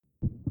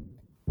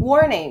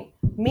Warning: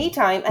 Me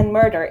Time and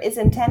Murder is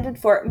intended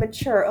for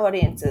mature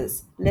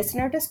audiences.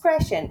 Listener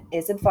discretion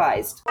is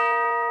advised.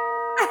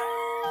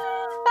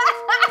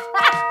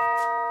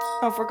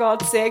 Oh, for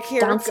God's sake,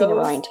 here Dancing it goes.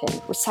 around him,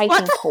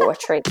 reciting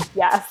poetry.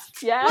 Yes.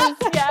 Oh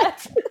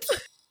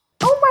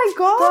my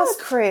God.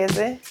 That's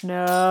crazy.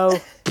 No.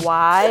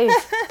 Why?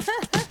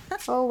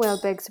 Oh, well,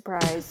 big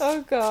surprise.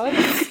 Oh God.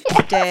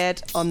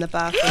 Dead on the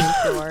bathroom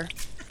floor.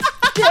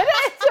 Did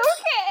it?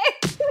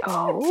 Okay.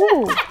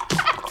 Oh.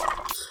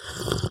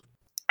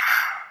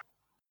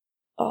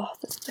 Oh,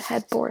 the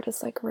headboard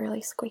is like really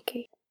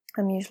squeaky.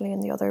 I'm usually in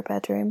the other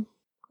bedroom.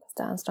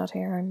 Dan's not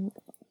here. I'm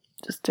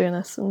just doing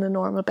this in the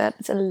normal bed.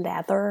 It's a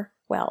leather,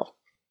 well,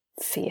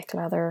 fake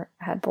leather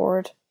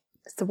headboard.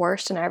 It's the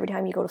worst, and every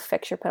time you go to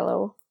fix your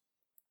pillow,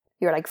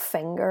 your like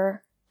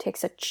finger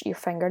takes your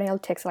fingernail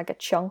takes like a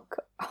chunk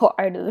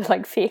out of the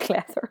like fake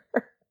leather.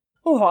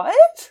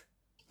 What?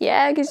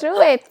 Yeah, because you know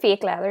the way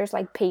fake leather is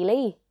like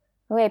peely.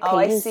 The way it peels. Oh,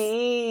 I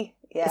see.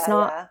 Yeah, it's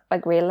not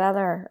like real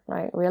leather.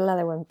 Like real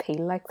leather wouldn't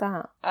peel like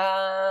that.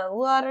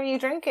 What are you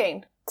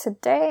drinking?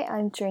 Today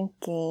I'm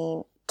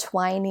drinking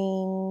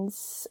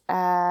Twinings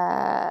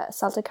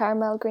salted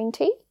caramel green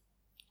tea.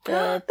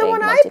 The big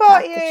one I multi-pack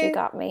bought you. that you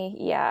got me.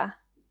 Yeah.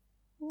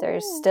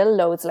 There's still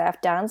loads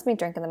left. Dan's been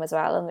drinking them as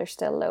well, and there's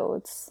still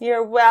loads.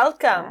 You're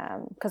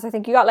welcome. Because I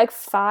think you got like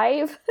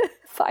five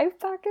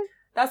packets.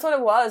 That's what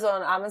it was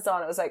on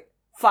Amazon. It was like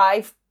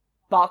 5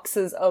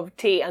 boxes of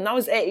tea, and that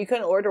was it. You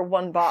couldn't order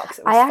one box.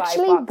 It was I 5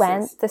 actually boxes.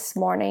 went this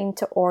morning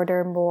to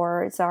order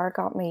more. Zara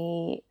got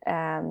me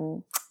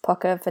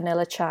Pukka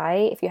vanilla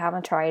chai. If you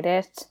haven't tried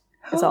it,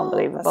 it's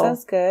unbelievable. That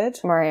sounds good.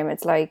 Miriam,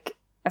 it's like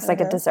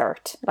a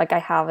dessert. Like I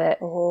have it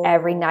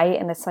every night,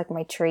 and it's like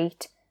my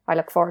treat. I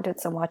look forward to it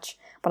so much,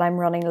 but I'm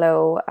running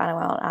low, and I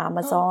went on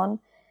Amazon,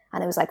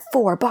 and it was like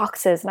 4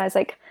 boxes, and I was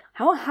like,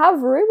 I don't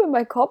have room in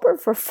my cupboard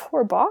for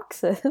 4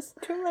 boxes.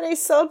 Too many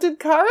salted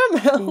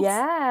caramels.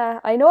 Yeah,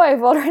 I know.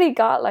 I've already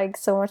got like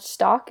so much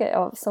stock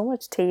of so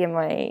much tea in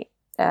my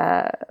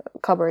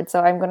cupboard,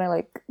 so I'm gonna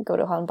like go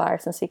to Holland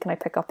Barrett and see can I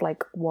pick up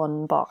like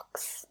 1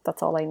 box.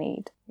 That's all I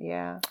need.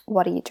 Yeah.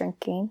 What are you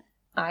drinking?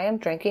 I am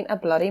drinking a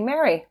Bloody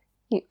Mary.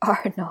 You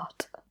are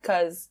not.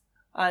 Because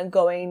I'm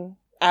going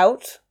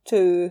out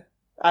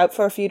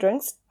for a few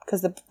drinks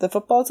because the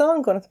football's on.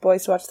 I'm going with the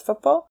boys to watch the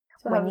football.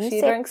 So when you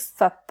say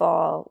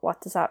football,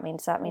 what does that mean?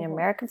 Does that mean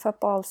American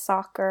football,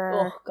 soccer?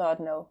 Oh God,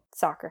 no.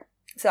 Soccer.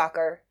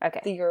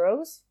 Okay. The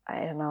Euros?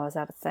 I don't know. Is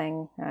that a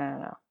thing? I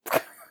don't know.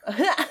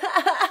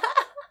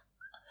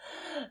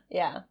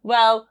 Yeah.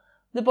 Well,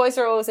 the boys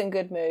are always in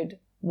good mood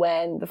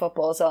when the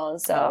football's on,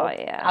 so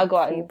I'll go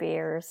out. A few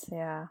beers,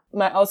 yeah.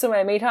 My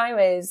me time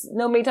is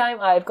no me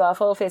time. I've got a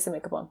full face of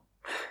makeup on.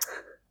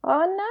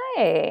 Oh,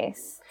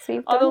 nice. So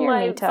you've done your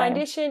me time.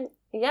 Foundation,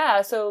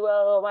 yeah.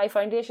 So my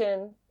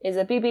foundation is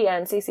a BB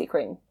and CC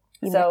cream.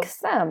 You mix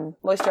them,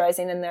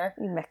 moisturising in there.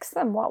 You mix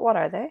them. What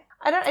are they?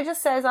 I don't. It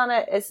just says on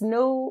it it's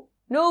Novolo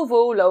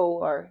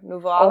or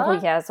Novala. Oh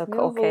yes,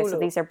 okay. So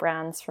these are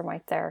brands from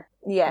out there.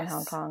 Yes, in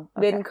Hong Kong,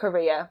 in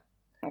Korea.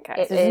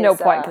 Okay, so there's no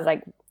point because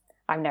like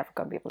I'm never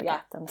going to be able to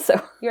get them.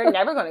 So you're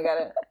never going to get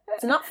it.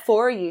 It's not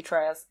for you,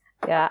 Trez.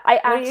 Yeah,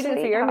 what are you doing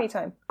for your me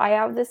time? I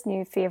have this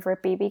new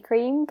favourite BB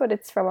cream, but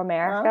it's from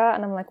America,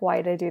 and I'm like,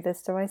 why did I do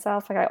this to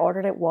myself? Like, I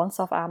ordered it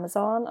once off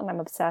Amazon, and I'm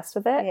obsessed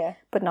with it. Yeah.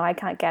 But now I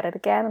can't get it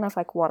again, and I was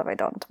like, what have I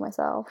done to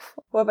myself?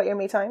 What about your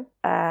me time?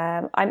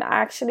 I'm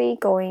actually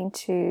going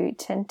to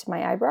tint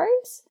my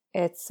eyebrows.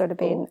 It's sort of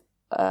been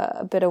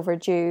a bit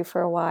overdue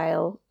for a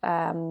while.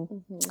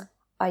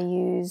 I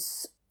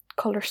use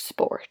Colour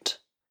Sport.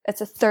 It's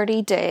a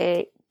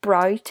 30-day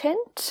brow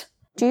tint.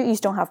 You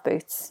don't have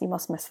boots. You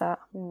must miss that.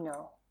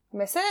 No.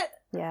 Miss it?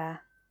 Yeah.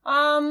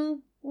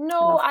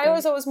 No, I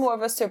was always more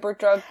of a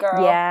Superdrug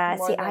girl. Yeah,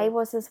 I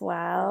was as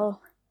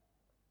well.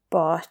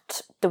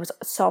 But there was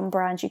some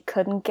brands you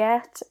couldn't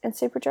get in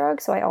Superdrug,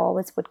 so I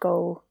always would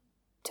go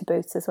to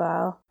Boots as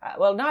well.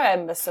 Well, now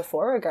I'm a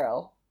Sephora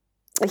girl.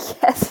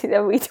 Yes,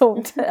 we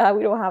don't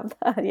have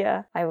that.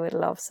 Yeah, I would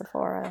love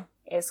Sephora.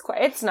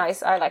 It's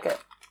nice. I like it.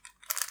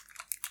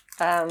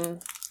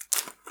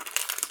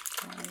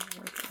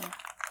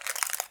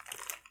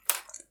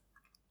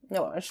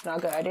 No, it's not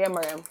a good idea,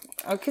 Miriam.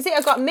 Because see,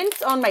 I've got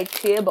mint on my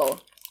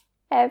table.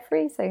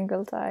 Every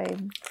single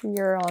time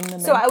you're on the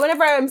mint. So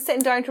whenever I'm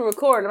sitting down to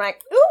record, I'm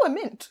like, ooh, a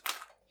mint.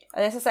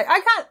 And it's just like, I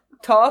can't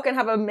talk and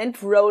have a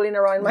mint rolling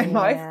around my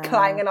mouth,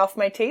 clanging off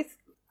my teeth.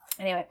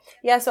 Anyway,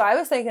 yeah, so I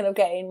was thinking of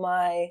getting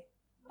my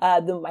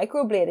the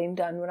microblading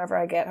done whenever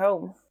I get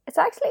home. It's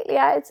actually,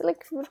 it's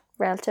like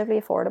relatively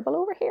affordable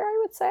over here, I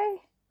would say.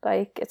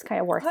 Like, it's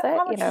kind of worth it,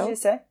 how much did you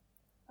say?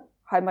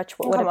 How much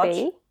would it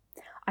be?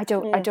 I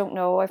don't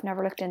know. I've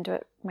never looked into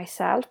it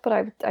myself, but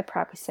I'd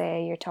probably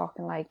say you're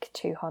talking like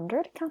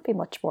 200. It can't be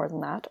much more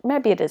than that.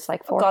 Maybe it is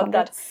like 400,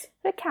 but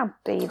it can't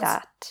be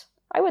that.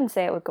 I wouldn't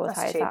say it would go as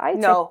high as that.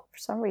 I'd say for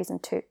some reason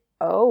too.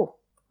 Oh,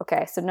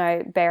 okay. So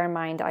now bear in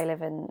mind, I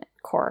live in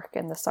Cork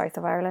in the south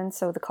of Ireland,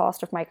 so the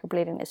cost of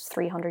microblading is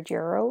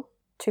 €300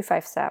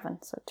 257,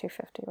 so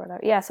 250 or whatever.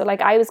 Yeah, so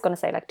like I was going to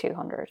say like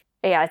 200.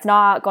 Yeah, it's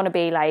not going to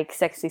be like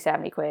 60,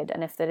 70 quid.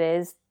 And if it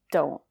is,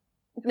 don't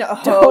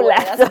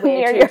let them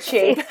near your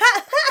cheap.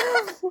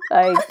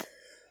 Like,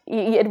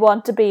 you'd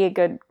want to be a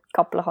good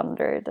couple of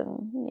hundred,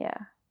 and yeah.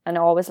 And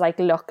always like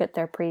look at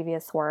their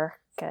previous work.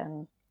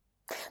 And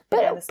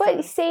but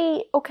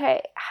see,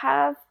 okay,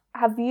 have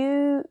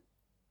you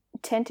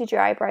tinted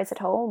your eyebrows at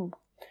home?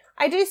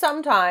 I do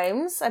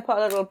sometimes. I put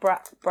a little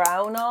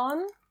brown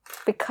on.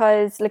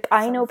 Because like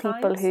I know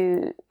people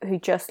who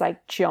just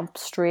like jump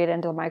straight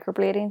into the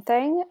microblading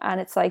thing,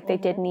 and it's like they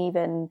didn't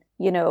even,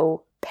 you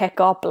know, pick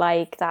up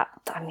like that.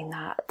 I mean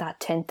that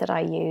tint that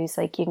I use,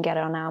 like you can get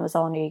it on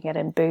Amazon, you can get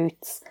it in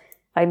Boots.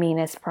 I mean,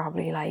 it's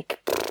probably like,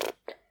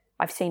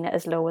 I've seen it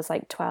as low as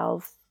like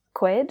 12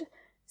 quid.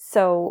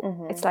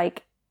 So it's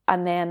like,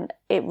 and then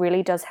it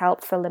really does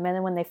help fill them in,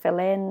 and when they fill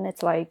in,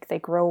 it's like they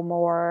grow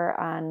more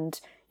and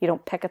you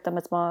don't pick at them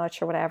as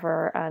much or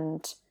whatever.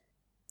 And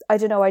I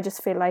don't know, I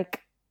just feel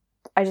like,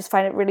 I just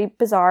find it really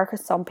bizarre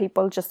because some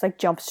people just like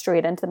jump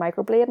straight into the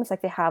microblade, and it's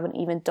like they haven't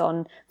even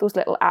done those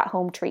little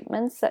at-home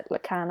treatments that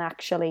can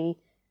actually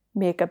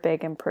make a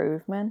big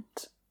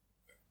improvement.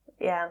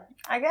 Yeah,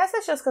 I guess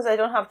it's just because I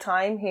don't have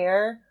time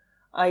here.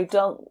 I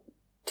don't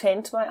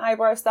tint my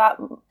eyebrows that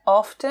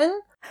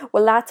often.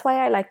 Well, that's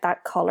why I like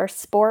that Colour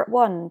Sport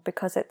one,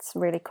 because it's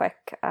really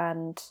quick.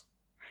 And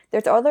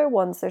there's other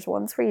ones, there's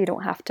ones where you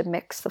don't have to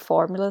mix the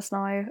formulas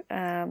now,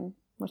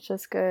 which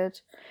is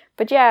good.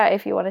 But yeah,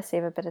 if you want to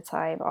save a bit of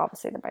time,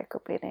 obviously the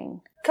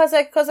microblading. Because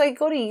I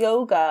go to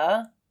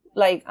yoga,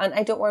 like, and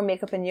I don't wear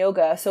makeup in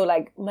yoga, so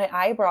like my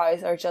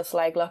eyebrows are just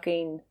like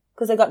looking,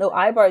 because I got no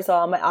eyebrows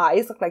on, my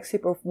eyes look like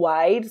super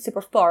wide,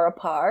 super far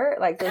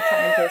apart, like they're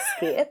trying to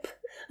escape.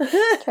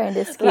 Trying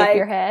to escape like,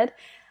 your head.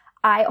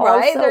 I also...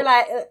 Right? They're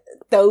like,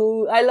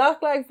 though, I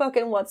look like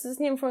fucking, what's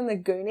his name from the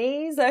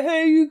Goonies? Like,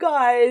 hey, you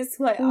guys,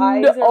 my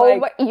eyes are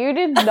like... Oh, you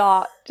did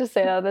not just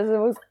say that. This is the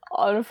most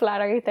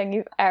unflattering thing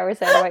you've ever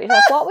said about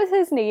yourself. What was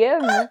his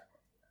name?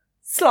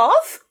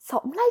 Sloth?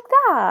 Something like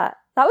that.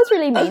 That was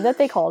really mean that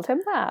they called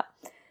him that.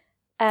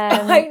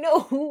 I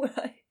know,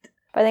 right?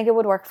 But I think it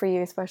would work for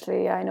you,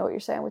 especially, I know what you're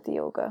saying with the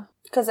yoga.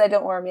 Because I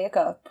don't wear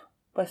makeup.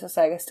 But it's just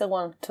like, I still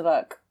want to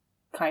look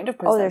kind of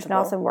presentable. Oh, there's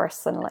nothing worse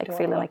than like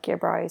feeling like your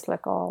brows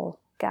look all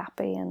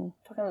gappy and...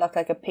 Fucking look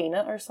like a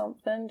peanut or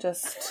something,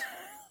 just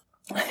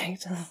like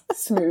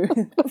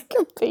smooth. Like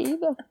a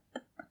peanut.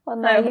 Well,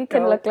 now you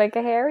can look like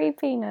a hairy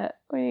peanut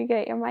when you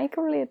get your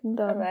microblading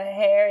done. I'm a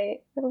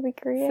hairy, it'll be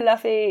great.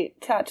 Fluffy,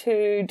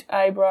 tattooed,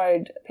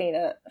 eyebrowed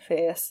peanut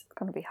face. It's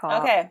gonna be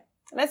hot. Okay,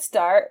 let's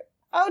start.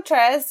 Oh,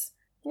 Trez,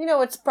 you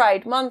know it's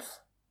Pride Month.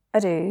 I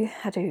do.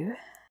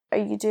 Are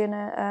you doing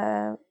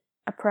a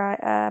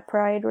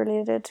Pride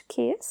related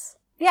case?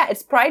 Yeah,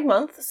 it's Pride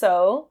Month,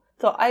 so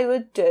thought I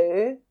would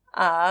do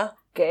a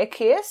gay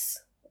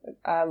case.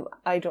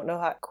 I don't know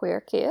how...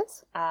 Queer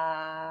case?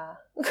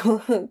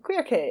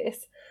 Queer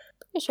case.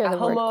 I'm sure the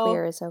word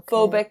queer is okay.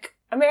 Homophobic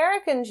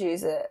Americans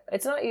use it.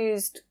 It's not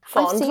used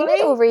fondly. I've seen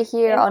it over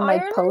here on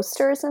Ireland. my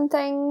posters and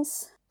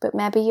things. But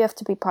maybe you have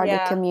to be part of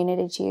the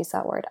community to use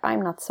that word.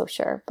 I'm not so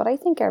sure, but I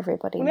think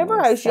everybody Whenever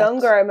knows I was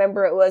younger, I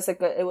remember it was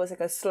like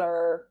a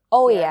slur.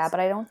 Oh yeah, but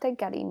I don't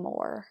think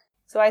anymore.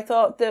 So I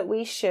thought that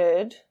we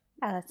should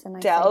that's a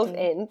nice delve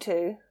idea.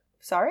 into...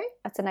 Sorry?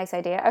 That's a nice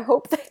idea. I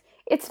hope that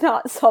it's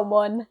not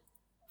someone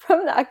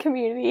from that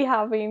community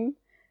having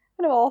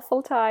an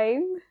awful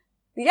time.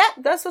 Yeah,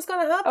 that's what's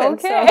going to happen.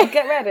 Okay. So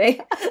get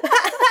ready.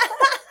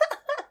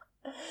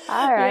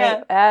 All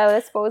right.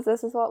 I suppose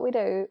this is what we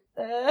do.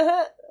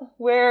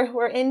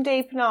 We're in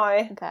deep now.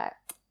 Okay.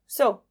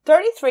 So,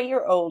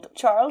 33-year-old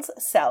Charles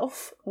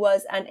Self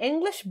was an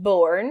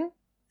English-born,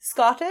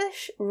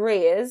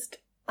 Scottish-raised,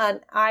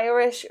 and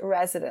Irish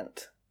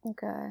resident.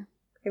 Okay.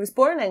 He was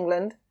born in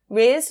England,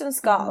 raised in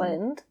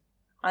Scotland,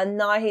 and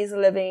now he's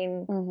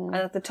living, and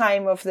at the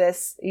time of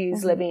this,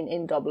 he's living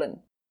in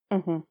Dublin.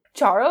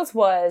 Charles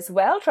was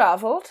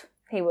well-travelled.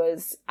 He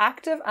was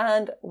active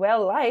and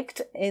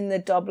well-liked in the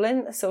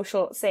Dublin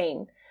social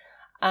scene.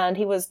 And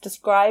he was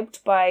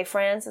described by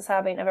friends as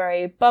having a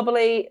very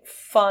bubbly,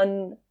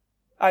 fun,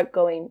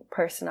 outgoing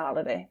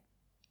personality.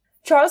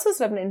 Charles was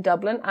living in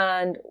Dublin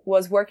and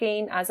was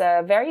working as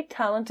a very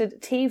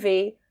talented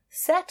TV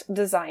set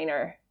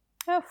designer.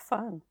 Oh,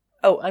 fun.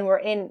 Oh, and we're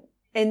in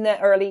the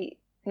early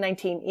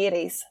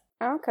 1980s.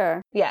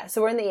 Okay. Yeah,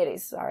 so we're in the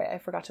 80s. Sorry, I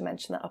forgot to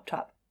mention that up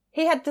top.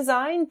 He had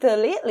designed the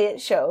Late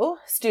Late Show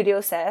studio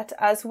set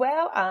as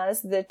well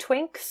as the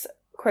Twinks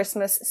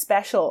Christmas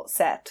special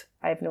set.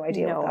 I have no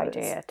idea what that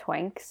is.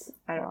 Twinks?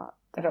 I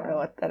don't know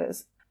what that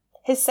is.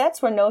 His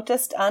sets were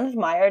noticed and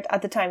admired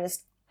at the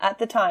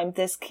time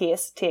this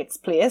case takes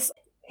place.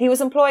 He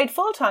was employed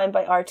full-time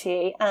by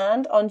RTE,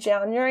 and on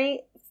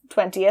January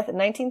 20th,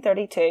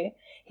 1932,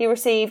 he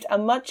received a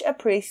much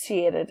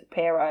appreciated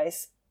pay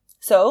rise.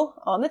 So,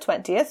 on the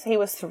 20th, he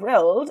was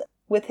thrilled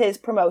with his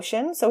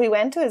promotion, so he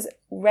went to his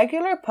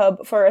regular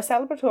pub for a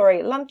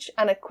celebratory lunch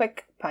and a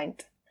quick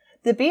pint.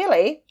 The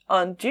Bailey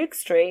on Duke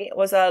Street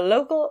was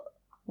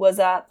was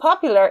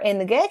popular in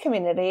the gay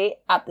community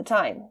at the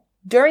time,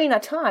 during a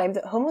time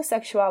that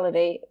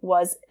homosexuality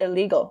was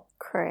illegal.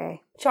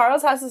 Cray.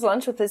 Charles has his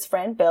lunch with his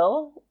friend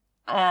Bill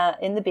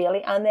in the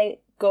Bailey, and they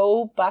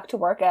go back to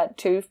work at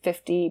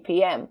 2:50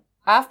 p.m.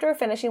 After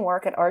finishing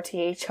work at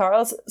RTE,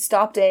 Charles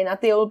stopped in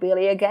at the Old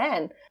Bailey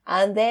again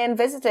and then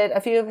visited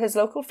a few of his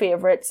local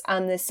favourites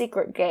and the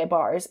secret gay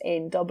bars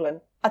in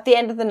Dublin. At the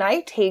end of the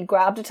night, he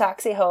grabbed a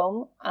taxi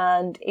home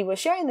and he was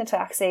sharing the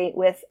taxi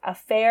with a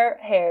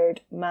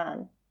fair-haired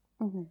man.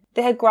 Mm-hmm.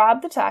 They had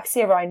grabbed the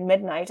taxi around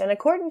midnight, and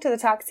according to the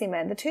taxi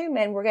men, the two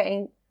men were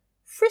getting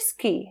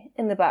frisky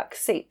in the back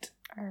seat.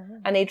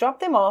 And he dropped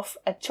them off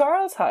at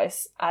Charles'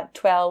 house at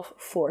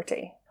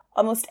 12:40.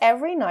 Almost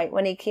every night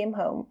when he came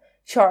home,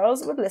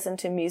 Charles would listen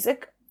to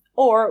music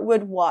or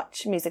would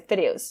watch music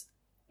videos.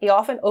 He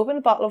often opened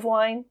a bottle of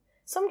wine,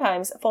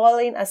 sometimes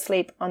falling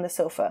asleep on the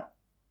sofa.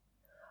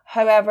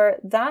 However,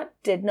 that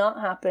did not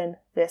happen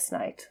this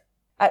night.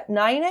 At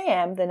 9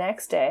 a.m. the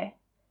next day,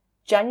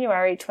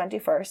 January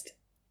 21st,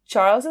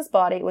 Charles's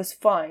body was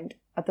found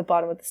at the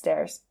bottom of the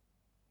stairs.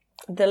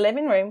 The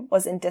living room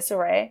was in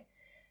disarray.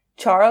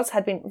 Charles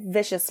had been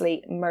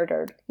viciously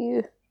murdered.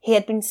 Ew. He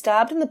had been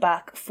stabbed in the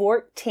back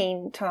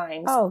 14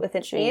 times with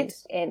an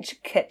jeez.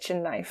 8-inch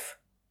kitchen knife.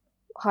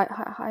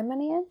 How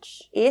many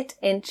inch?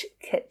 8-inch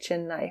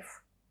kitchen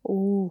knife.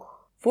 Ooh.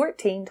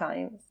 14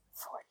 times.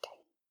 14.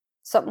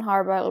 Something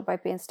horrible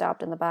about being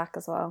stabbed in the back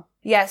as well.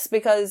 Yes,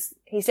 because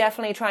he's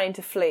definitely trying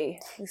to flee.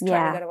 He's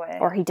trying to get away.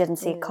 Or he didn't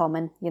see it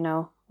coming, you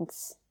know.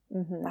 It's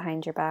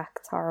behind your back.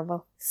 It's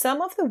horrible.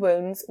 Some of the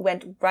wounds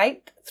went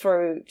right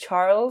through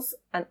Charles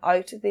and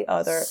out the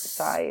other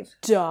side.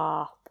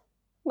 Stop.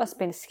 Must have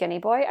been a skinny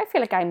boy. I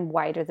feel like I'm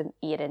wider than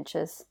 8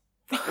 inches.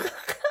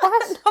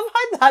 That's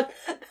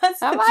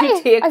what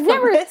you take from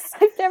this.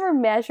 I've never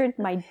measured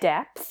my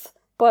depth,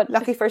 but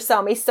Lucky for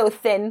some, he's so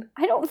thin.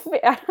 I don't feel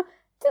 8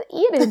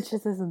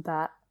 inches isn't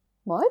that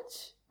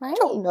much, right? I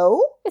don't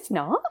know. It's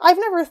not. I've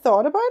never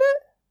thought about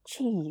it.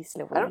 Jeez,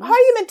 Louise. How are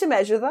you meant to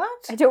measure that?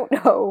 I don't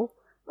know.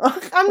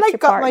 I'm like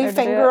got my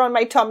finger on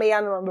my tummy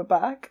and on my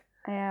back.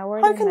 Yeah,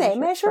 how can they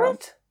measure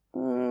it?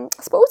 I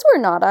suppose we're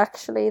not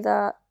actually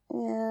that.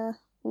 Yeah.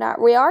 No,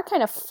 we are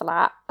kind of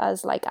flat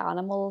as like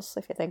animals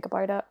if you think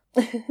about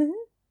it.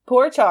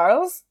 Poor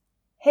Charles.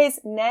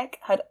 His neck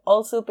had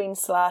also been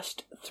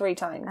slashed 3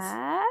 times.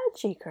 Ah,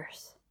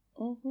 cheekers.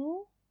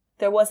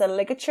 There was a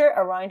ligature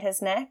around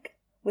his neck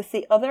with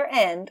the other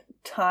end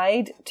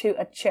tied to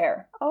a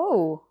chair.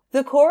 Oh.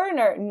 The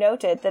coroner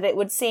noted that it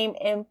would seem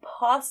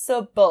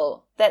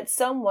impossible that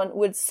someone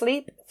would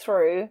sleep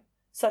through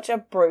such a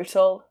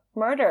brutal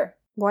murder.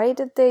 Why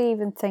did they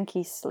even think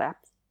he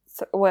slept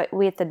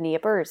with the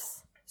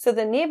neighbours? So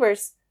the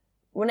neighbours,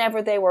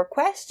 whenever they were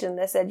questioned,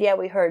 they said, yeah,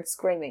 we heard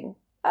screaming.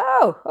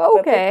 Oh,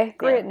 okay.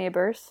 Great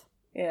neighbours.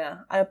 Yeah.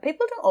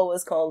 People don't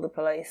always call the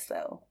police,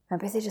 though.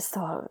 Maybe they just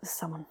thought it was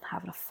someone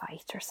having a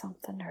fight or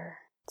something, or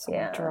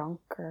someone drunk,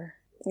 or...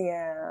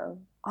 Yeah.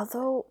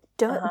 Although,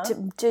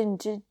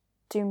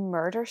 do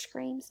murder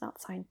screams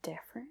not sound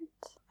different?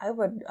 I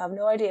have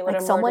no idea what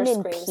like a someone murder in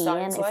scream pain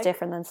sounds is like.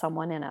 different than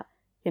someone in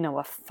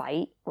a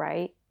fight,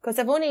 right? Because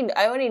I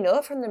only know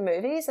it from the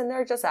movies, and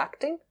they're just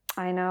acting.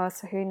 I know,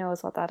 so who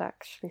knows what that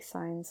actually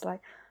sounds like.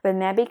 But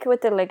maybe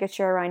with the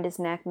ligature around his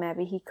neck,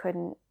 maybe he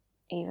couldn't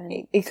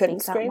even he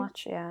couldn't speak scream that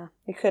much. Yeah,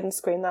 he couldn't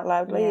scream that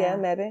loudly. Yeah,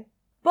 maybe.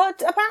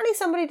 But apparently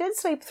somebody did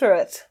sleep through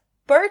it.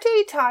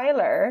 Bertie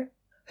Tyler,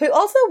 who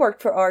also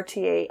worked for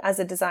RTE as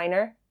a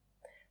designer,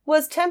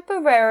 was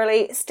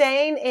temporarily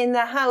staying in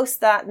the house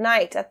that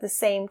night at the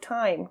same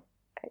time.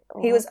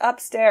 He was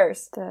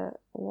upstairs.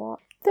 What?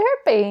 There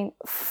have been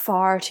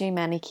far too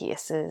many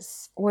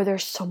cases where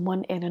there's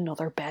someone in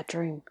another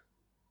bedroom.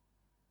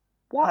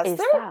 What is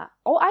that?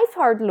 Oh, I've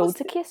heard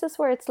loads of cases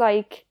where it's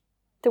like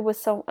there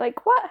was some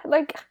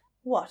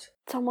what?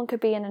 Someone could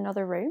be in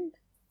another room.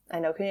 I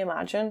know, can you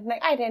imagine?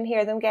 Like, I didn't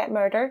hear them get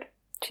murdered.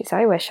 Jeez,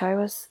 I wish I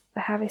was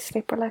a heavy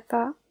sleeper like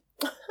that.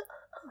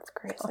 That's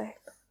crazy.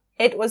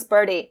 It was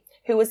Bertie,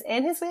 who was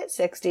in his late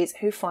 60s,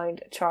 who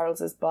found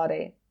Charles's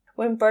body.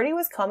 When Bertie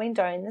was coming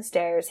down the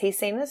stairs, he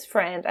seen his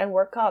friend and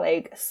work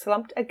colleague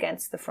slumped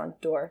against the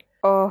front door.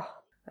 Oh,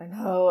 I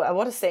know.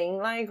 What a scene,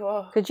 like.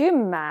 Oh. Could you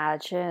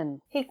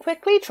imagine? He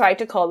quickly tried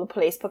to call the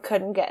police but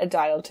couldn't get a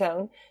dial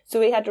tone,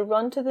 so he had to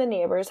run to the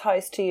neighbour's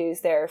house to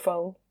use their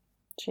phone.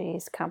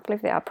 Jeez, can't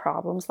believe they had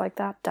problems like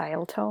that.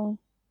 Dial tone.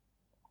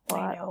 What?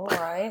 I know,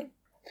 right?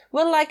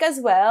 Well, like, as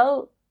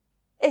well,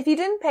 if you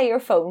didn't pay your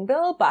phone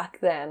bill back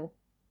then,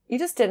 you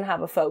just didn't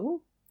have a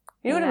phone.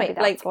 You know what I mean?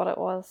 That's what it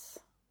was.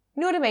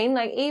 You know what I mean?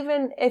 Like,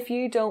 even if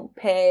you don't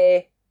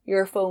pay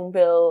your phone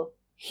bill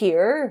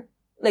here,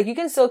 like, you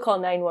can still call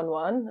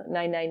 911,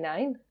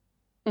 999.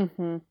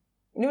 Mm-hmm. You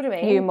know what I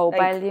mean? Your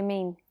mobile, you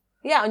mean?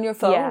 Yeah, on your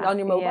phone, on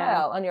your mobile,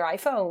 on your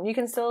iPhone. You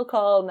can still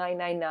call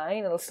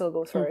 999, it'll still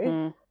go through.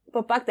 Mm-hmm.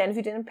 But back then, if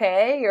you didn't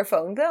pay your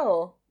phone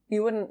bill,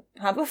 you wouldn't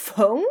have a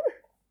phone.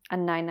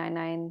 And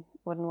 999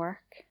 wouldn't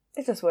work.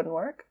 It just wouldn't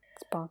work.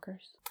 It's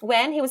bonkers.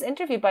 When he was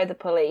interviewed by the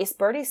police,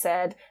 Bertie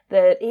said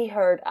that he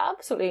heard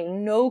absolutely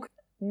no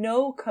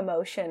no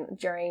commotion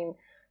during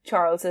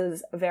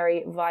Charles's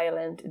very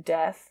violent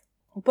death.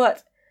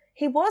 But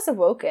he was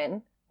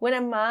awoken when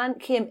a man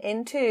came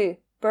into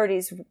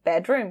Bertie's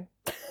bedroom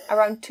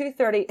around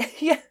 2:30.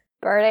 Yeah.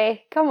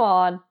 Bertie, come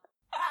on.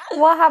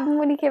 What happened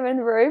when he came in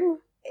the room?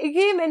 He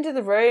came into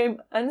the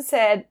room and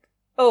said,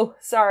 "Oh,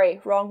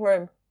 sorry, wrong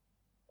room,"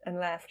 and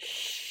left.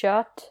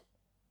 Shut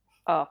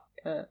up.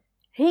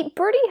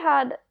 Bertie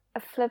had a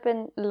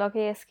flippin'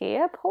 lucky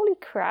escape. Holy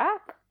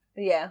crap.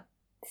 Yeah.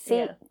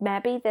 See,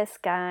 maybe this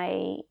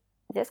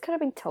could have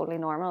been totally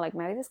normal. Like,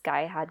 maybe this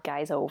guy had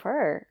guys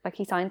over. Like,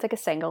 he sounds like a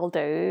single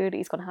dude.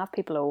 He's going to have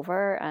people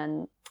over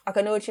and...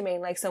 I know what you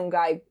mean. Like, some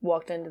guy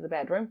walked into the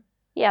bedroom.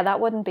 Yeah, that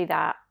wouldn't be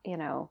that, you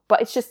know.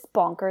 But it's just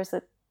bonkers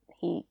that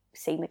he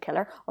seen the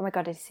killer. Oh my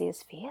God, did he see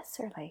his face?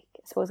 Or like,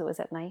 I suppose it was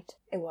at night.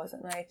 It was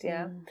at night,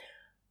 yeah.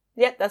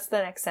 Yeah, that's the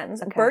next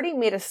sentence. Okay. Bertie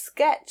made a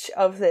sketch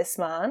of this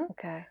man.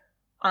 Okay.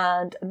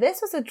 And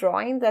this was a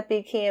drawing that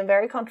became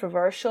very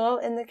controversial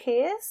in the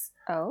case.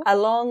 Oh.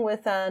 Along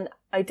with an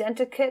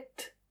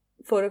identikit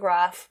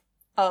photograph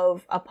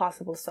of a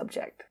possible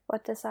subject.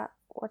 What does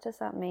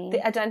that mean? The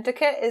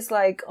identikit is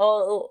like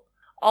all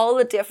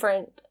the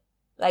different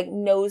like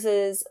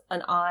noses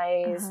and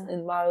eyes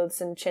and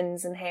mouths and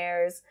chins and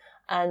hairs,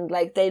 and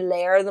like they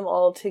layer them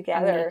all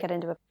together and make it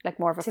into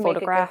more of a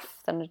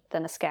photograph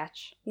than a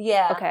sketch.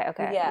 Yeah.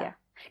 Okay. Yeah.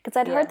 Because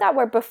I'd heard that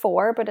word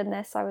before, but in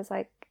this I was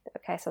like,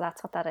 okay, so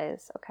that's what that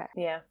is. Okay.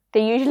 Yeah.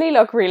 They usually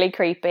look really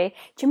creepy.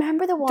 Do you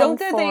remember the one? Don't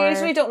they? They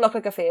usually don't look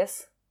like a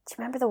face. Do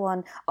you remember the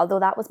one? Although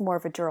that was more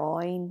of a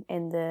drawing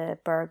in the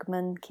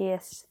Bergman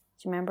case.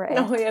 Do you remember it?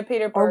 Oh yeah,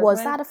 Peter Bergman. Or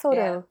was that a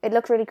photo? Yeah. It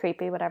looked really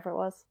creepy, whatever it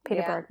was.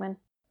 Peter Bergman.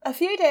 A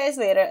few days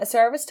later, a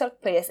service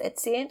took place at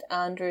St.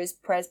 Andrew's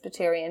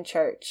Presbyterian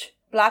Church,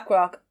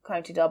 Blackrock,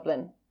 County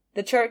Dublin.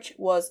 The church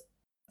was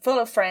full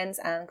of friends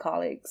and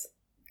colleagues.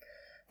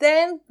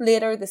 Then,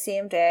 later the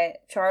same day,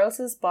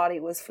 Charles's body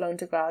was flown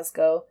to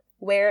Glasgow,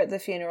 where the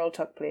funeral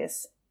took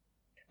place.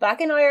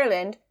 Back in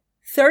Ireland,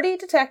 30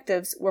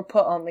 detectives were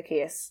put on the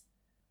case,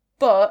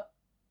 but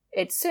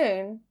it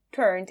soon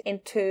turned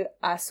into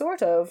a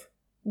sort of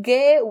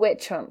gay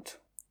witch hunt.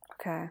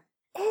 Okay.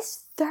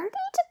 Is 30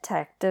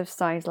 detectives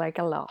sounds like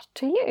a lot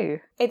to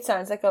you? It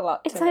sounds like a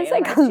lot to me. It sounds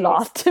like a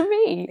lot to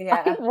me.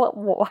 Yeah.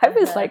 I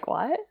was like,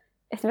 what?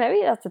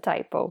 Maybe that's a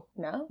typo.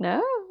 No.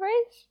 No?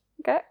 Right?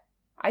 Okay.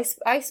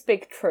 I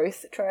speak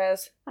truth,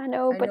 Trez. I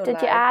know, but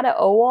did you add an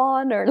O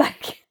on? Or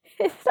like,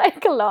 it's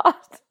like a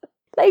lot.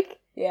 Like,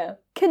 yeah.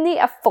 Can they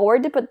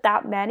afford to put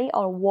that many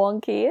on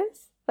one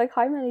case? Like,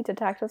 how many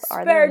detectives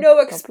are there? Spare no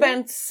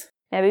expense.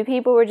 Maybe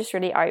people were just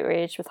really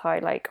outraged with how,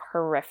 like,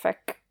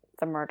 horrific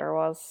the murder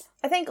was.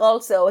 I think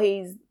also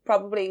he's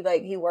probably,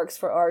 like, he works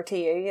for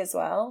RTE as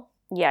well.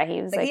 Yeah,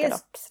 he was, like an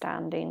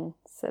upstanding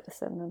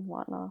citizen and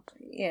whatnot.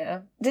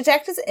 Yeah.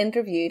 Detectives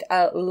interviewed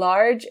a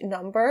large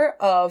number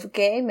of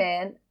gay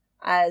men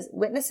as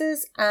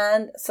witnesses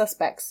and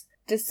suspects,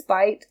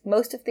 despite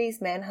most of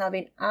these men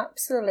having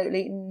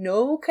absolutely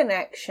no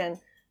connection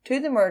to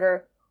the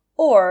murder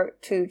or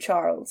to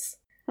Charles.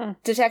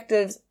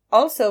 Detectives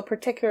also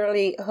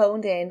particularly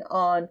honed in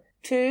on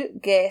 2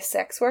 gay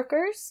sex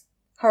workers,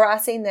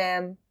 harassing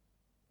them,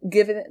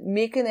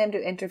 making them do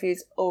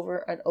interviews over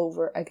and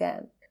over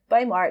again.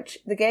 By March,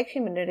 the gay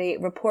community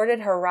reported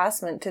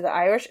harassment to the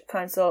Irish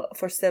Council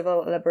for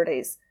Civil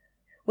Liberties.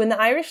 When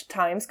the Irish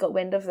Times got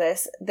wind of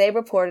this, they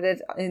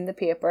reported in the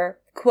paper,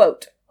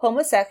 quote,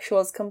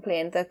 "Homosexuals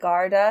complained that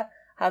Garda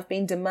have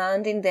been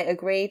demanding they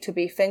agree to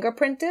be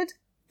fingerprinted,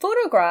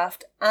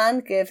 photographed,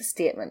 and give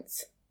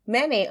statements.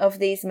 Many of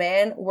these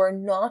men were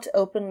not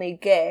openly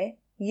gay,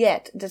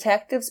 yet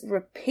detectives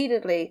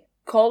repeatedly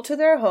called to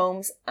their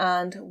homes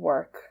and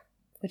work,"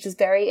 which is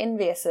very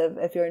invasive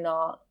if you're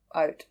not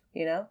out,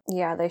 you know?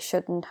 Yeah, they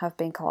shouldn't have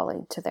been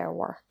calling to their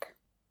work.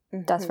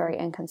 Mm-hmm. That's very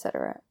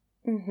inconsiderate.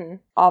 Mm-hmm.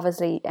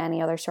 Obviously,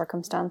 any other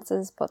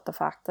circumstances, but the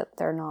fact that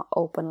they're not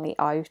openly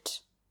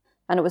out.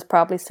 And it was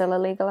probably still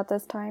illegal at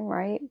this time,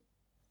 right?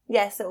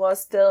 Yes, it was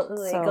still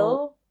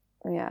illegal.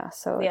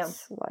 So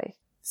it's like...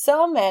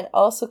 Some men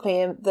also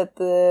claim that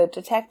the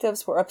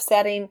detectives were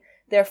upsetting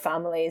their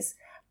families,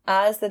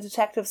 as the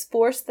detectives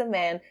forced the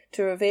men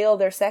to reveal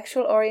their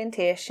sexual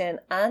orientation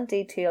and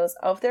details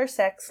of their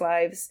sex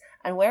lives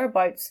and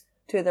whereabouts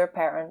to their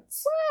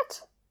parents.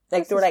 What?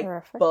 Like, they were like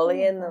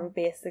bullying them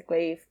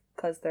basically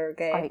because they're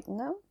gay. Outing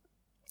them?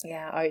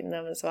 Yeah, outing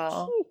them as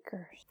well.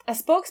 Cheekers. A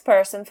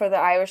spokesperson for the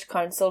Irish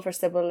Council for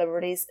Civil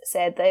Liberties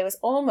said that it was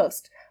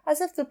almost as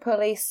if the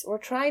police were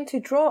trying to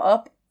draw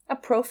up a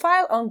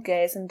profile on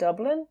gays in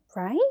Dublin.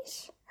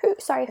 Right? Who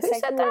said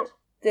that?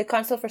 The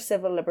Council for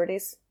Civil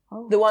Liberties.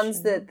 Oh, the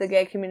ones that the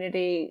gay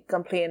community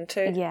complained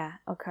to. Yeah,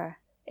 okay.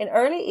 In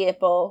early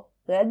April,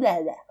 the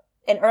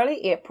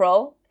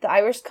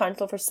Irish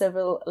Council for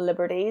Civil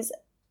Liberties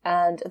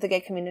and the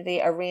gay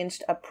community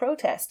arranged a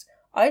protest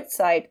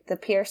outside the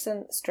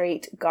Pearson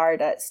Street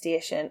Garda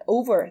station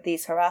over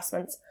these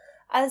harassments,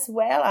 as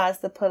well as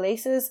the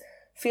police's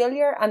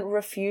failure and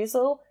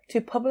refusal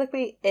to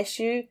publicly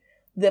issue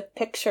the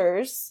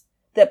pictures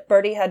that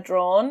Bertie had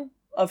drawn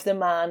of the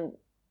man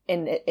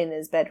in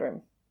his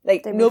bedroom.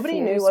 Like, They nobody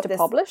knew refused what to this...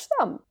 publish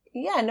them.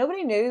 Yeah,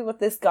 nobody knew what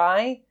this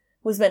guy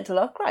was meant to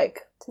look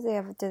like. Did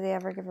they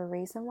ever give a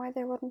reason why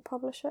they wouldn't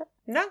publish it?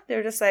 No, they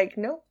were just like,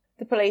 no.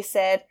 The police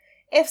said,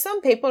 if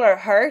some people are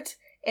hurt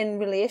in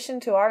relation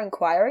to our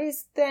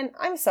inquiries, then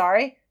I'm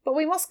sorry, but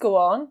we must go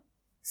on.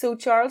 So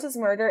Charles's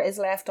murder is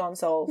left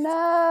unsolved.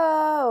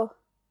 No.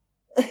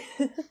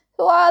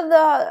 Well,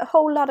 the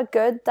whole lot of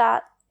good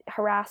that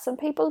harassing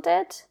people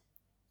did.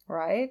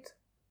 Right?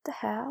 The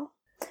hell?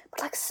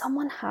 But like,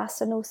 someone has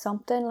to know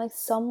something. Like,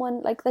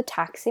 someone, like the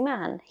taxi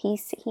man.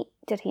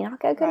 Did he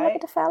not get a good look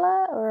at the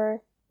fella,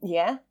 or?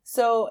 Yeah.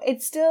 So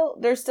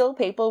there's still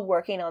people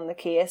working on the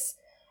case.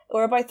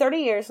 Or about 30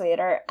 years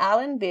later,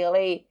 Alan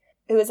Bailey,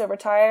 who is a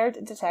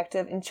retired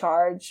detective in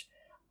charge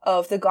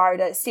of the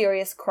Garda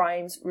Serious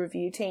Crimes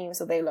Review Team,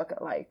 so they look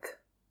at like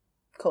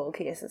cold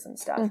cases and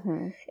stuff.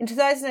 Mm-hmm. In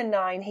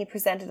 2009, he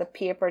presented a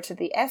paper to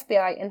the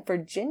FBI in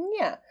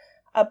Virginia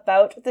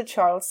about the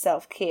Charles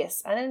Self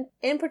case, and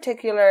in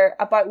particular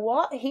about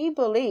what he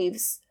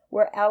believes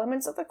were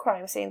elements of the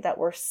crime scene that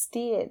were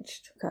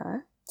staged. Okay.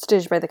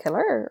 Staged by the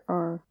killer,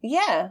 or?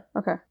 Yeah.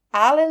 Okay.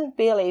 Alan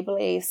Bailey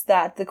believes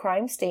that the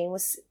crime scene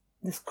was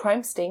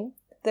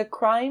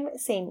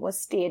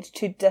staged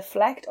to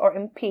deflect or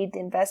impede the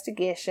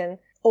investigation,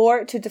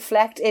 or to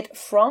deflect it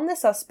from the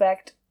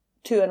suspect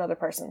to another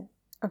person.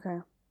 Okay.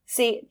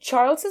 See,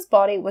 Charles's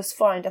body was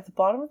found at the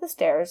bottom of the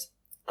stairs,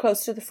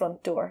 close to the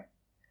front door,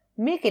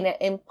 making it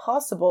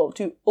impossible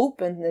to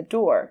open the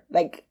door,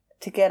 like,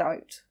 to get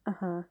out.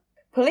 Uh-huh.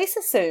 Police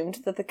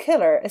assumed that the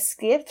killer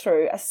escaped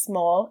through a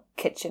small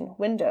kitchen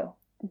window.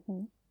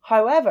 Mm-hmm.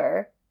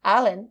 However,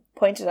 Alan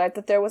pointed out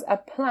that there was a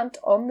plant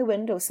on the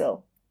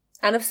windowsill,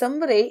 and if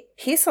somebody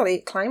hastily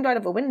climbed out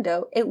of a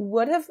window, it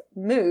would have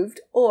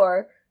moved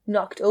or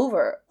knocked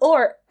over,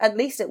 or at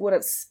least it would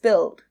have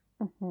spilled.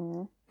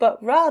 Mm-hmm.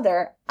 But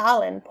rather,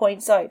 Alan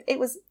points out it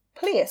was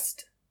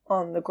placed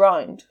on the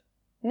ground,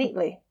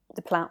 neatly.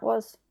 The plant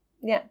was?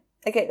 Yeah,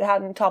 like it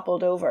hadn't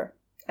toppled over.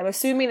 I'm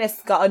assuming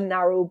it's got a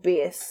narrow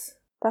base.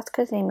 That's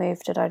because he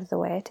moved it out of the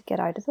way to get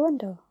out of the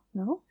window,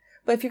 no?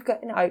 But if you've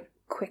gotten out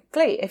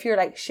quickly, if you're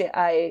like, shit,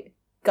 I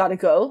gotta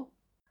go.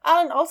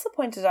 Alan also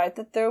pointed out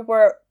that there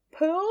were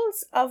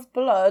pools of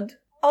blood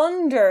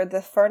under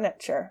the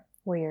furniture.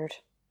 Weird.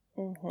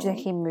 Mm-hmm. Do you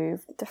think he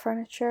moved the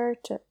furniture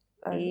to...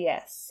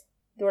 Yes.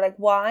 They were like,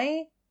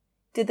 why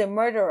did the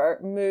murderer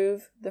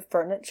move the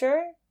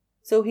furniture?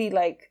 So he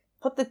like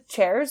put the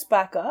chairs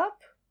back up.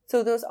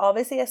 So there was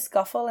obviously a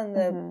scuffle in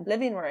the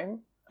living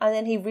room, and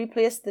then he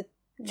replaced the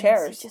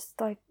chairs. It's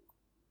just like,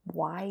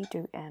 why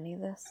do any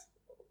of this?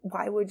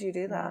 Why would you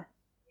do that?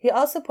 He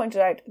also pointed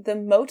out the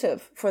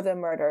motive for the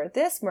murder.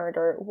 This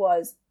murder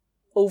was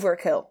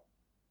overkill.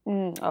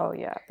 Oh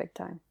yeah, big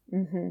time.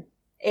 Mm-hmm.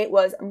 It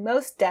was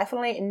most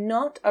definitely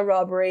not a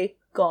robbery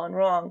gone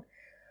wrong.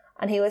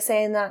 And he was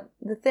saying that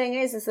the thing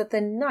is that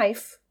the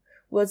knife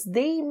was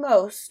the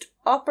most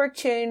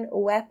opportune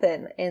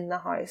weapon in the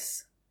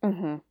house.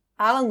 Mm-hmm.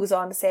 Alan goes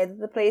on to say that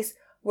the police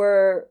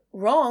were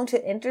wrong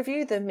to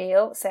interview the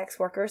male sex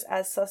workers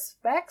as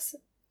suspects.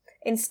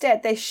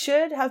 Instead, they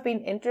should have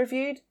been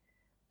interviewed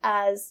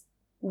as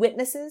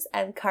witnesses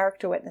and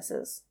character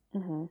witnesses.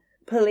 Mm-hmm.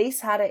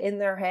 Police had it in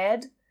their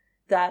head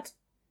that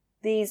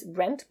these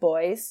rent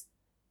boys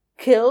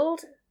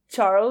killed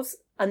Charles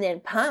and then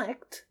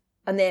panicked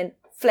and then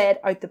fled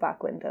out the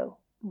back window.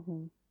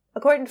 Mm-hmm.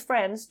 According to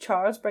friends,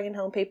 Charles bringing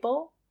home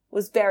people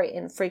was very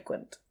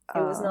infrequent. It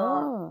was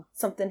not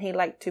something he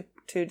liked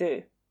to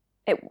do.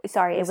 It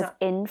was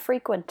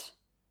infrequent.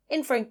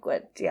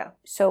 Infrequent, yeah.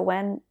 So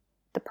when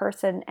the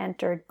person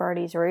entered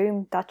Bertie's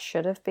room, that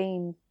should have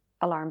been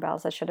alarm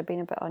bells. That should have been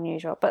a bit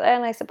unusual. But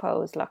then I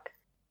suppose, look,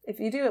 if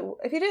you do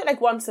it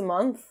like once a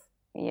month,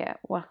 yeah,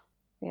 well,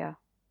 yeah.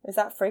 Is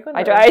that frequent?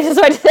 I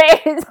just want to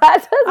say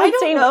that doesn't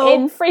seem know.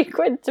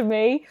 infrequent to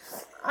me.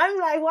 I'm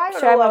like, why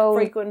Sure, am I not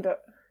frequent?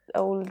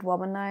 Old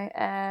woman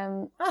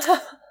now.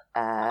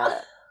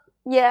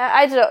 Yeah,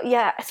 I don't know.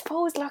 Yeah, I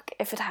suppose, look,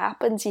 if it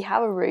happens, you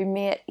have a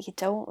roommate, you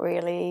don't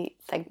really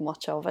think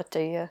much of it, do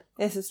you?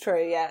 This is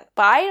true, yeah.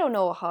 But I don't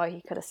know how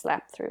he could have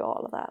slept through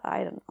all of that.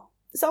 I don't know.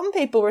 Some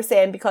people were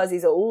saying because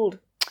he's old.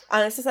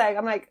 And it's just like,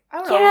 I'm like, I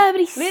don't know. Yeah, but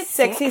he's late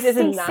 60s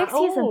isn't that 60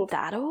 old. isn't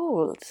that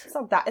old. It's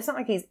not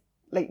like he's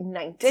like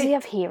 90. Does he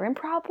have hearing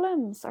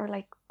problems? Or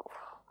like,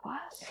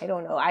 what? I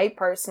don't know. I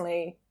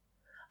personally...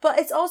 But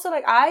it's also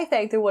like, I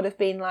think there would have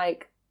been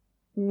like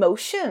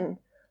motion.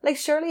 Like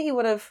surely he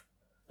would have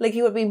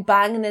been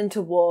banging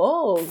into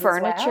walls.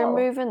 Furniture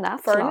moving,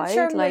 that's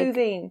Furniture loud.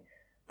 moving.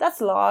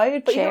 That's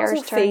loud, but you Chairs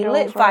also feel turned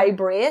it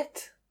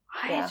vibrate.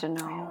 I don't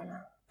know.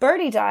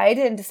 Bertie died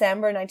in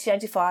December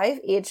 1995,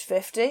 aged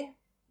 50.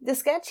 The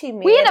sketch he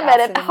made... Wait a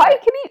minute, how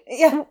can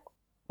he... Yeah.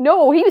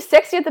 No, he was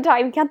 60 at the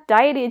time, he can't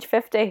die at age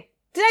 50.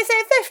 Did I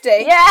say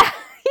 50? Yeah,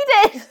 he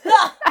did.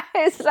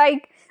 It's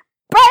like,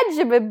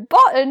 Benjamin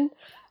Button,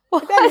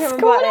 what's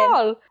going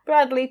on?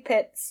 Bradley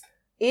Pitts,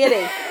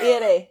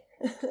 80.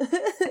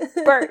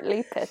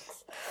 Bertley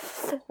Pitts.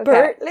 Okay.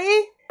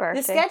 Bertley? Bertie.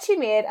 The sketch he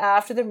made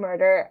after the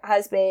murder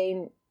has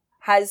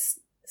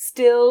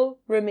still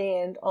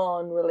remained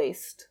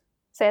unreleased.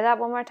 Say that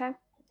one more time.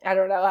 I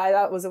don't know.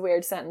 That was a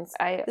weird sentence.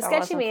 The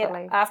sketch he made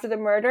after the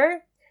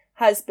murder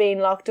has been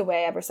locked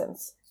away ever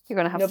since. You're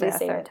going to have to say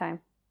it a third time.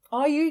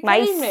 Oh, you my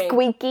kidding me?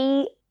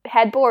 Squeaky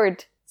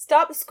headboard.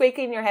 Stop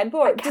squeaking your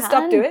headboard. Just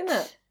stop doing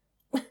it.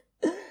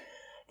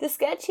 The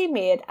sketch he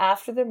made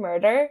after the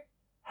murder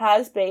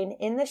has been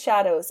in the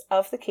shadows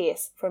of the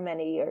case for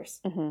many years.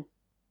 Mm-hmm.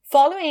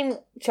 Following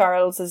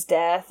Charles's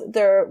death,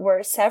 there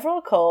were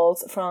several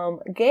calls from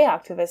gay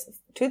activists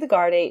to the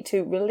Gardaí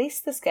to release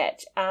the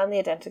sketch and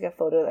the Identica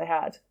photo they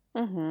had.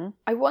 Mm-hmm.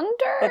 I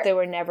wonder... But they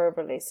were never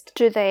released.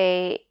 Do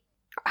they...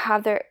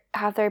 Have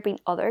there been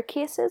other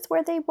cases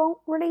where they won't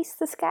release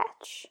the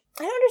sketch?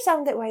 I don't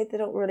understand why they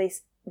don't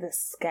release the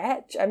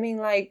sketch. I mean,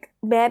 like...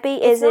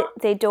 Maybe is it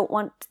they don't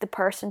want the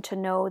person to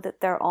know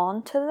that they're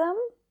on to them?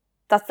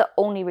 That's the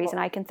only reason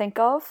I can think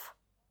of.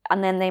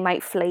 And then they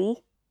might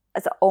flee.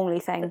 That's the only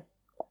thing.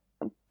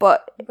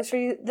 But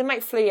sure they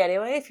might flee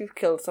anyway if you've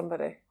killed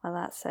somebody. Well,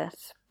 that's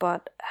it.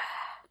 But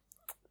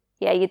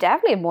yeah, you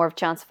definitely have more of a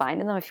chance of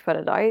finding them if you put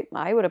it out.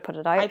 I would have put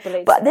it out. I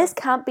believe but so. This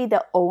can't be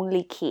the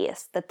only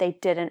case that they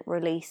didn't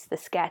release the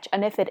sketch.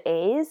 And if it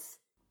is,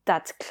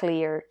 that's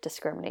clear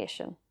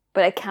discrimination.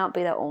 But it can't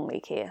be the only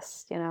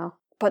case, you know.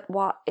 But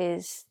what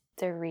is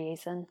the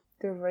reason?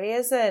 The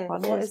reason?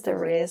 What is the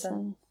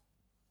reason?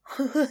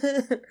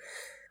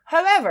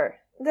 However,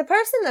 the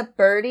person that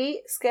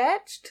Birdie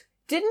sketched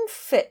didn't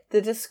fit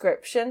the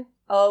description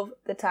of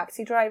the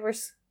taxi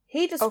drivers.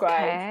 He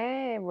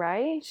described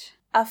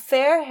a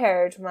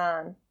fair-haired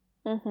man.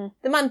 Mm-hmm.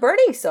 The man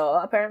Birdie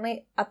saw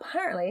apparently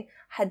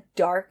had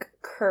dark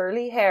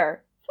curly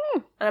hair.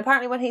 And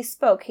apparently when he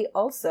spoke, he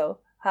also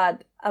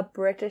had a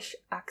British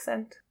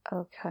accent.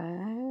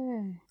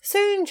 Okay.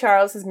 Soon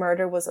Charles's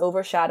murder was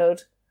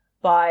overshadowed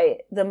by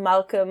the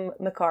Malcolm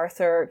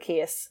MacArthur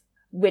case,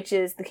 which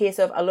is the case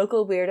of a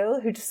local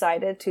weirdo who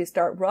decided to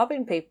start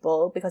robbing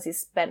people because he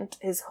spent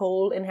his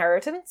whole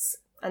inheritance.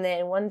 And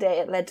then one day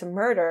it led to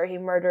murder. He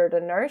murdered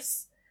a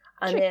nurse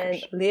and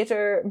then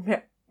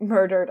later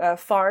murdered a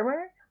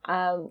farmer.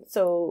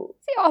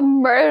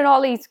 Murdering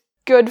all these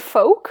good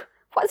folk?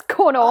 What's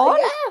going on?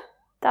 Yeah.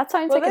 That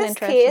sounds like an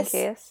interesting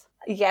case.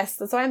 Yes,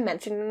 that's why I'm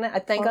mentioning it. I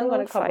think I'm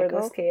going to cover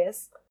this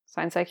case.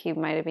 Sounds like he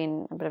might have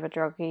been a bit of a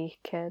druggy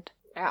kid.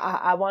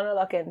 I want to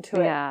look into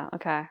it. Yeah,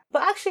 okay.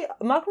 But actually,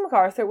 Malcolm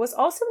MacArthur was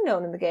also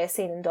known in the gay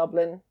scene in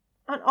Dublin.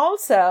 And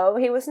also,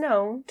 he was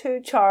known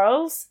to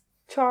Charles.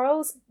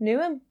 Charles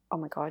knew him. Oh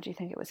my god, do you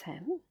think it was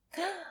him?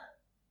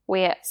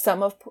 Wait.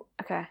 Some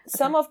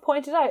have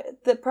pointed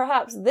out that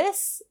perhaps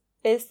this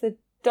is the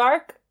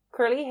dark,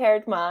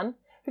 curly-haired man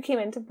who came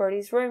into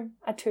Birdie's room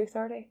at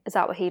 2:30. Is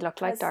that what he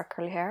looked like? Dark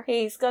curly hair?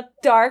 He's got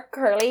dark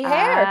curly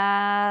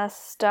hair.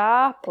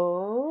 Stop.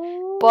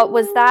 Oh. But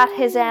was that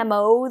his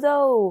MO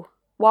though?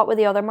 What were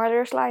the other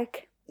murders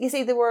like? You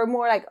see, they were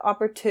more like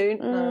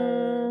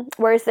opportune.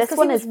 Whereas this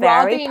one is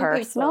very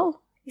personal.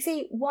 People. You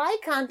see, why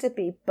can't it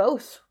be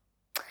both?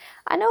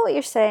 I know what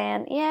you're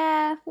saying.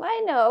 Yeah,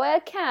 I know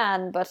it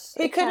can, but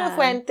he could have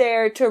went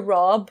there to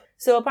rob.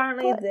 So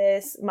apparently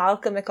this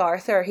Malcolm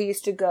MacArthur, he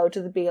used to go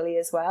to the Bailey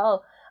as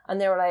well. And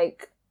they were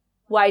like,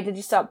 why did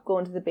you stop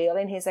going to the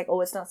Bailey? And he's like,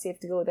 oh, it's not safe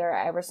to go there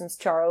ever since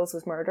Charles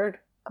was murdered.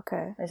 Okay.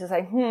 And it's just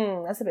like,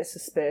 that's a bit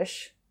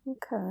suspicious.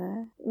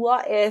 Okay.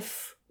 What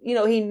if,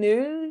 he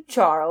knew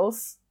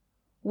Charles,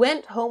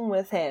 went home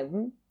with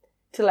him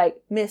to,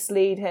 like,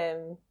 mislead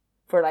him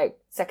for, like,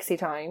 sexy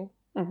time,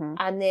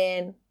 and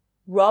then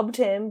robbed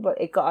him, but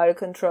it got out of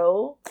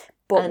control.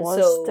 But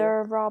was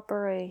there a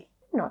robbery?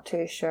 I'm not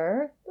too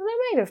sure. There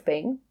might have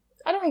been.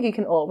 I don't think you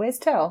can always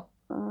tell.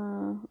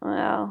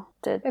 Well,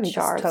 did maybe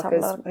Charles just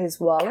have his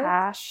wallet?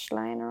 Cash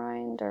lying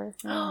around? Or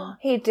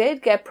he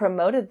did get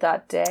promoted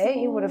that day.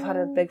 He would have had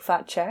a big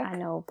fat check. I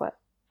know, but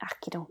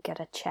you don't get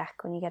a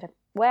check when you get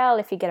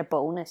if you get a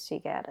bonus, you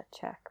get a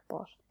check.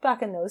 But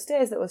back in those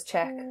days, it was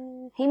check.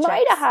 He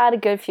might have had a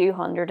good few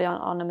hundred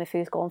on him if he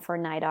was going for a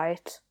night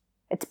out.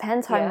 It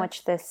depends how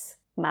much this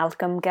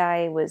Malcolm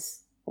guy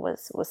was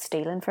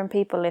stealing from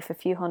people, if a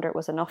few hundred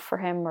was enough for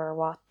him or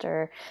what.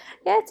 Or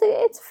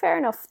it's a fair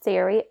enough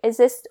theory. Is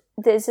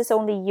this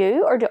only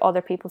you, or do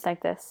other people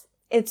think this?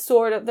 It's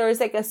sort of,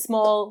 there's like a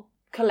small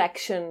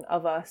collection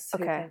of us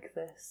who think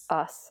this.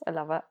 Us, I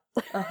love it.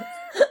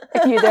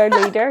 Are you their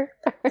leader?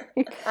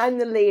 I'm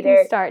the leader.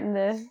 You're starting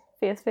the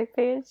Facebook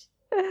page.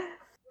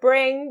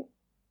 Bring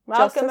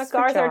Malcolm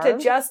MacArthur to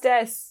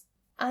justice.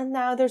 And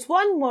now there's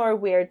one more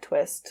weird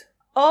twist.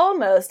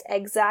 Almost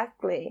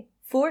exactly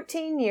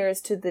 14 years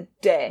to the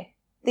day,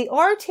 the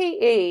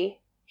RTE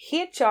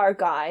HR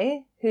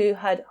guy who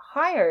had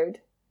hired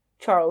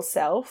Charles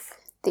Self.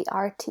 The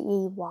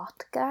RTE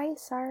what guy,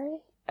 sorry?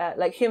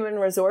 Like human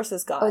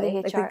resources guy. Oh, the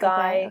HR, like the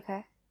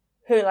guy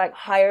who like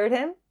hired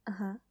him.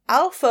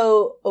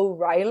 Alpha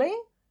O'Reilly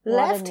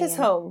left his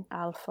home.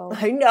 Alpha.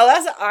 I know,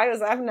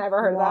 I've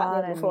never heard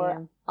that name before.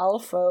 Name.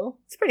 Alpha.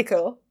 It's pretty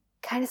cool.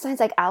 Kind of sounds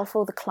like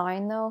Alpha the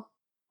clown though.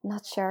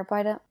 Not sure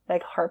about it.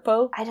 Like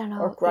Harpo? I don't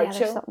know. Or Groucho? Yeah,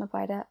 there's something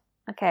about it.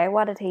 Okay,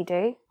 what did he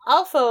do?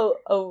 Alpha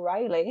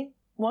O'Reilly,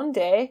 one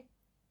day,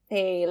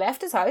 He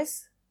left his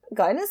house,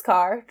 got in his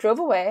car, drove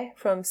away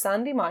from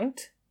Sandy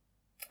Mount,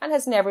 and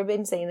has never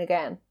been seen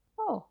again.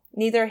 Oh.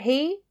 Neither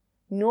he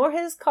nor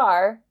his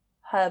car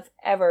have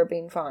ever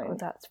been Oh, found.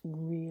 that's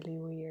really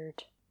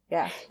weird.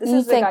 Yeah.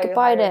 You the guy think who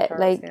about hired it, Charles,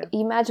 like, yeah.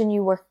 imagine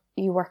you work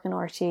in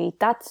RTE.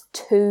 That's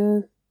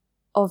 2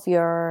 of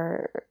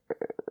your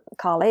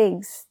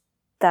colleagues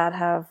that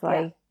have,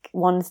 like,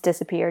 one's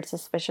disappeared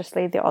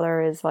suspiciously, the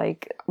other is,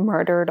 like,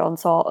 murdered,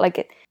 unsolved.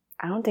 Like,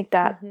 I don't think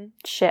that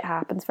shit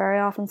happens very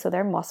often, so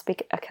there must be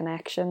a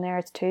connection there.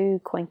 It's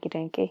too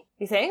quinky-dinky.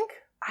 You think?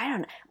 I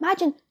don't know.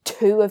 Imagine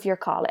 2 of your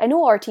colleagues. I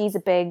know RTE is a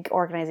big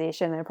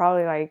organisation. There are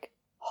probably, like,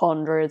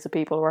 hundreds of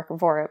people working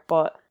for it,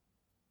 but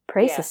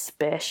pretty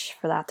suspicious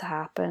for that to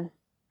happen.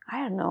 I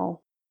don't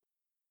know.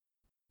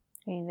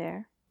 Are you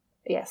there?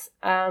 Yes.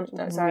 No,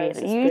 sorry. I was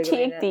Really? just You Googling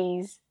take it.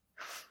 these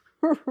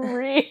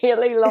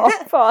really long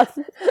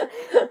pauses.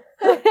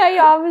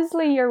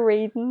 Obviously you're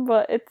reading,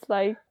 but it's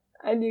like...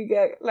 And you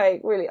get,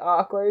 like, really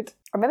awkward.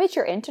 Or maybe it's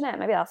your internet.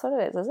 Maybe that's what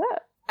it is it?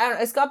 I don't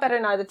know, it's got better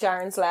now that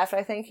Jaren's left.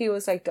 I think he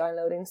was, like,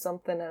 downloading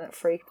something and it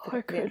freaked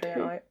the internet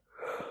out.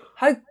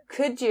 How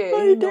could you?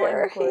 How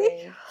dare he?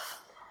 Queen.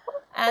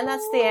 And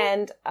that's the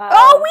end.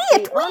 Oh,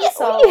 wait!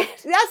 That's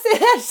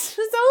it. It's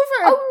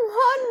over.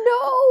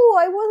 Oh no!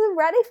 I wasn't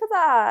ready for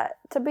that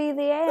to be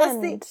the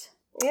end.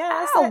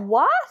 That's Ah, it.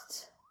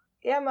 what?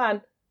 Yeah,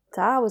 man.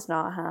 That was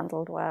not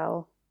handled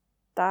well.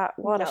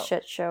 What a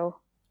shit show.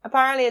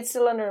 Apparently it's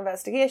still under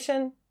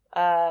investigation.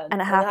 And it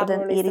they happened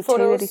haven't in released the 82,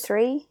 photos.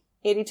 83.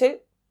 82.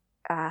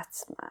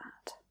 That's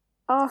mad.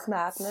 Oh,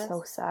 Madness.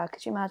 so sad.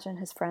 Could you imagine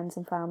his friends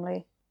and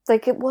family?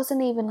 Like, it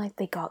wasn't even like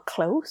they got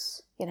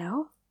close, you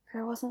know?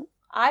 There wasn't.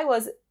 I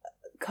was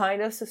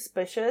kind of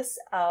suspicious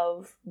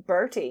of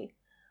Bertie.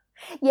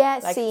 Yeah,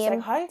 Like, see it's him.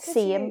 like, how could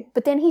See you? him.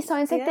 But then he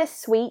sounds like Yeah. this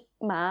sweet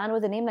man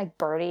with a name like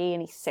Bertie,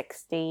 and he's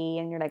 60,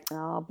 and you're like,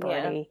 oh,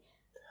 Bertie.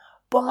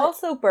 But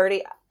also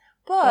Bertie.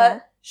 But Yeah.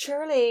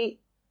 surely,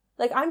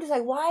 like, I'm just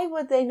like, why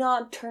would they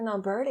not turn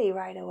on Bertie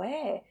right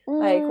away?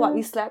 Like, what,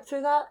 you slept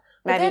through that?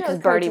 But Maybe then it because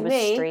occurred Bertie to was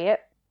me- straight,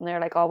 and they're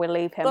like, oh, we'll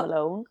leave him But-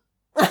 alone.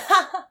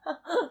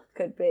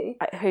 Could be.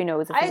 Who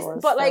knows if he was.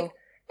 But, so. like,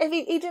 if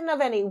he didn't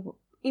have any,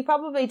 he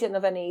probably didn't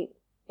have any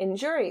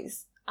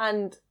injuries.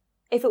 And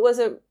if it was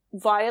a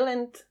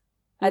violent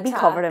He'd be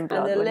attack covered in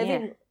blood, and the wouldn't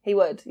living, he? he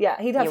would. Yeah,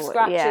 he'd have He would,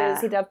 scratches,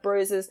 yeah. he'd have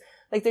bruises.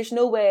 Like, there's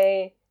no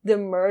way the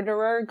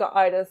murderer got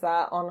out of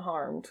that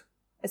unharmed.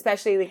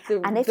 Especially, like,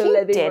 And if the you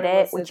living did room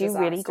it, was a would you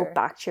really go disaster.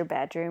 back to your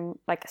bedroom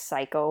like a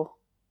psycho?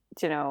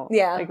 Do you know?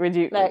 Yeah. Like, would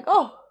you? Like,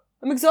 oh,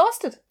 I'm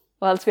exhausted.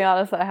 Well, to be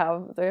honest,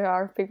 there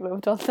are people who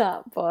have done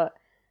that, but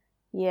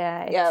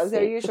yeah. Yeah,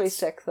 they're it's- usually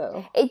sick,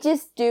 though. It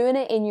just doing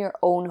it in your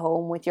own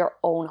home with your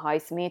own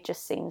housemate, it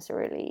just seems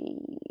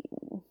really,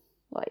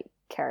 like,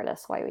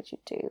 careless. Why would you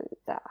do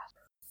that?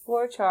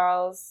 Poor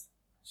Charles.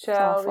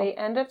 Shall awful. we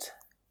end it?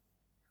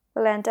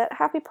 We'll end it.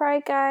 Happy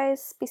Pride,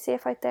 guys. Be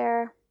safe out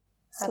there.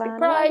 Happy Slán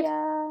Pride.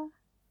 Raya.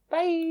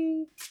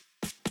 Bye.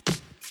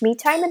 Me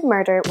Time and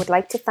Murder would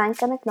like to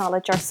thank and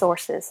acknowledge our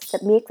sources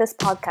that make this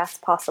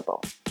podcast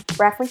possible.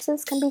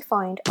 References can be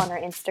found on our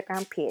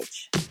Instagram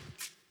page.